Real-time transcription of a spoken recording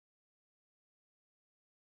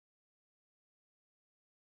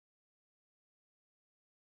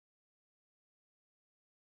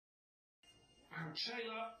And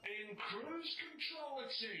Taylor in cruise control,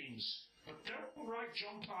 it seems. But don't write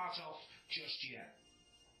John Part off just yet.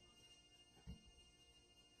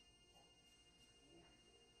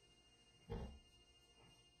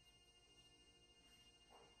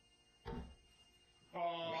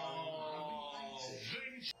 Oh,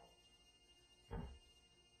 Vince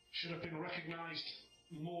should have been recognised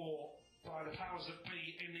more by the powers that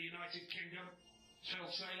be in the United Kingdom.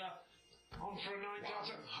 Phil Taylor on for a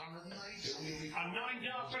 9-darter. A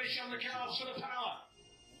 9-dart finish on the cards for the power.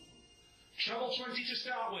 Treble 20 to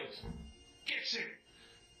start with. Gets it.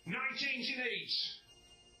 19s he needs.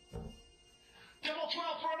 Double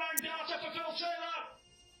 12 for a 9-darter for Phil Taylor.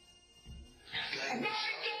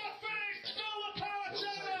 9-dart finish for the power,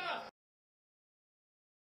 Taylor.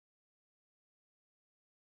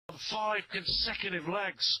 5 consecutive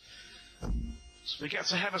legs. So he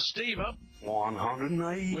gets ahead of Steve up.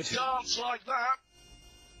 180. With darts like that,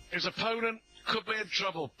 his opponent could be in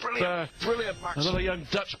trouble. Brilliant, brilliant match. Another young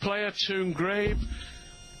Dutch player, Toon Grave.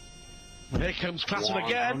 Here comes Klassen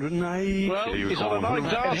again. 180. Well, he's on a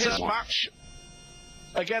 9-darter in his match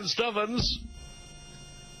against Ovens.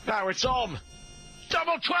 Now it's on.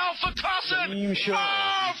 Double 12 for Klassen.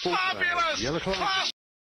 Oh, fabulous! Klassen.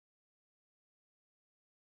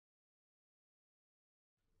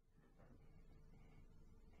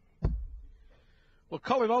 Well,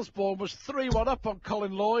 Colin Osborne was 3-1 up on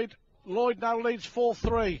Colin Lloyd. Lloyd now leads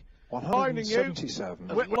 4-3.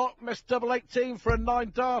 177. Whitlock missed double 18 for a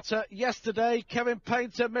 9-darter yesterday. Kevin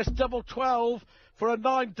Painter missed double 12 for a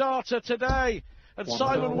 9-darter today. And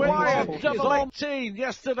Simon Wyatt double 18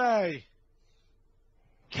 yesterday.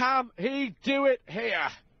 Can he do it here?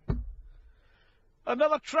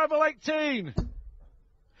 Another treble 18.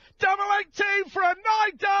 Double 18 for a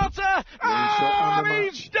 9-darter, and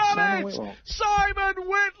he's done it! Simon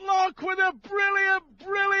Whitlock with a brilliant,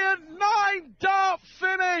 brilliant 9-dart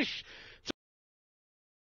finish.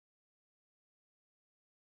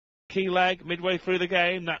 Key leg midway through the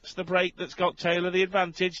game. That's the break that's got Taylor the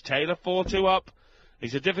advantage. Taylor 4-2 up.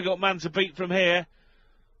 He's a difficult man to beat from here.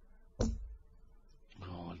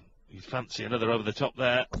 Oh, he's fancy another over the top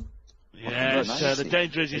there. Yes, the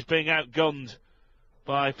danger is he's being outgunned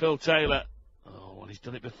by Phil Taylor. Oh, well, he's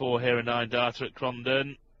done it before here, a 9-darter at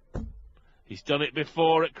Crondon. He's done it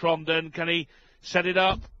before at Crondon. Can he set it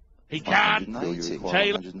up? He can.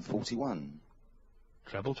 Taylor. 141.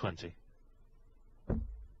 Treble 20.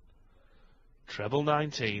 Treble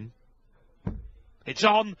 19. It's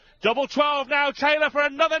on. Double 12 now. Taylor for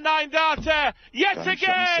another 9-darter. Yet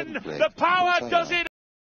again, the power does it.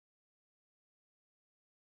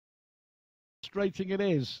 Frustrating it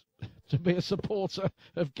is to be a supporter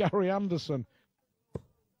of Gary Anderson.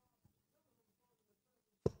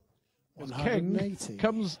 King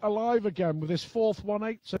comes alive again with his 4th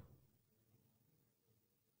 180.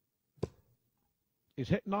 He's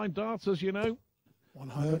hit 9 darters, you know.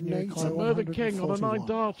 180. Mervyn King on a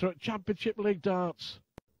 9-darter at Championship League darts.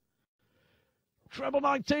 Treble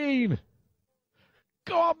 19.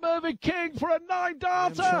 Go on, Mervyn King for a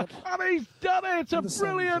 9-darter, and he's done it. A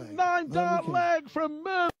brilliant 9-dart leg from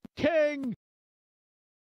Mervyn King.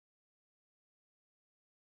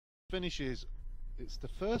 Finishes. It's the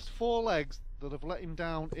first 4 legs that have let him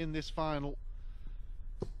down in this final.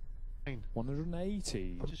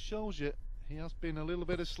 180. Just shows you he has been a little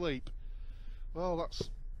bit asleep. Well, that's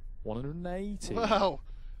 180. Well,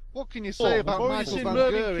 what can you say about Michael van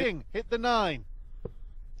Gerwen? King hit the 9.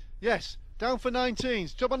 Yes, down for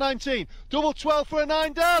 19s. Double 19. Double 12 for a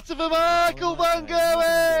 9-darter for Michael van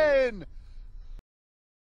Gerwen.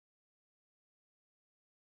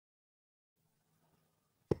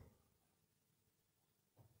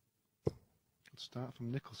 Start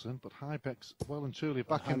from Nicholson, but Hybeck's well and truly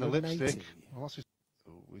back in the lipstick. Well, that's his...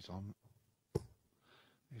 Oh, he's on.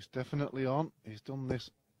 He's definitely on. He's done this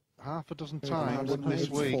half a dozen times this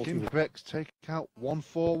week. Hybeck's take out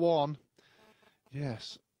 141.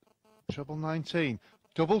 Yes. Treble 19.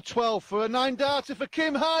 Double 12 for a 9-darter for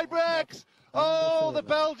Kim Huybrechts. Oh, the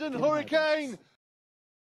Belgian Hurricane.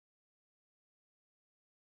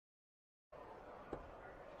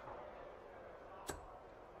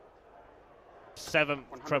 Seventh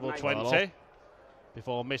treble 20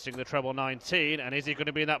 before missing the treble 19, and is he going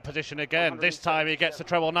to be in that position again? This time he gets the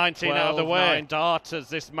treble 19 out of the way. 9-darters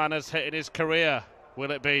this man has hit in his career.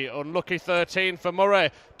 Will it be unlucky 13 for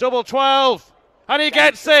Murray? Double 12, and he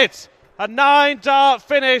gets it. A 9-dart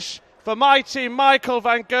finish for mighty Michael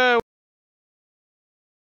van Gerwen.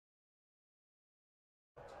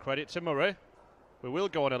 Credit to Murray. We will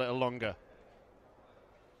go on a little longer.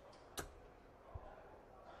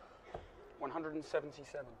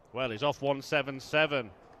 177. Well, he's off 177.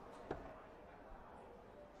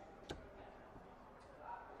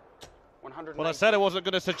 Well, I said I wasn't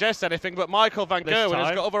going to suggest anything, but Michael Van Gerwen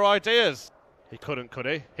has got other ideas. He couldn't, could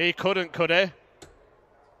he? He couldn't, could he?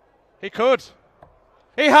 He could.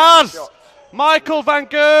 He has! Michael Van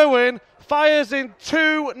Gerwen fires in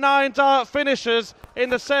 2 9-dart finishers in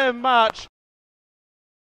the same match.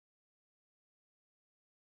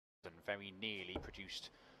 Very nearly produced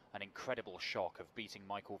an incredible shock of beating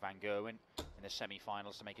Michael Van Gerwen in the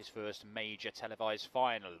semi-finals to make his first major televised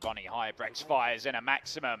final. Ronnie Huybrechts fires in a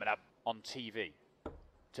maximum and on TV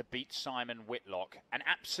to beat Simon Whitlock and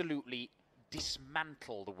absolutely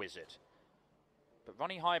dismantle the wizard. But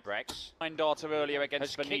Ronnie Huybrechts, 9-darter earlier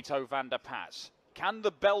against Benito van der Pas. Can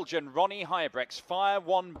the Belgian Ronnie Huybrechts fire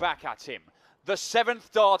one back at him? The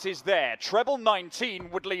 7th dart is there. Treble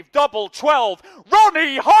 19 would leave double 12.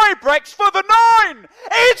 Ronnie Huybrechts for the 9!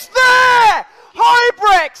 It's there!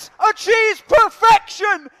 Huybrechts achieves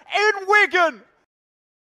perfection in Wigan.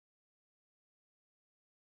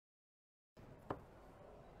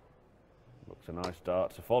 Looks a nice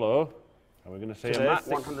dart to follow. And we're going to see a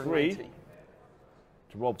massive 3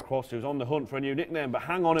 to Rob Cross, who's on the hunt for a new nickname. But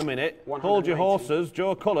hang on a minute. Hold your horses,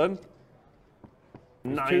 Joe Cullen.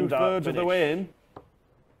 2/3 of the way in.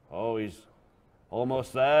 Oh, he's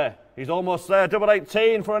almost there. He's almost there. Double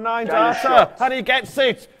 18 for a 9-darter. And he gets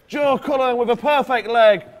it. Joe Cullen with a perfect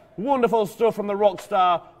leg. Wonderful stuff from the rock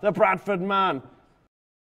star, the Bradford man.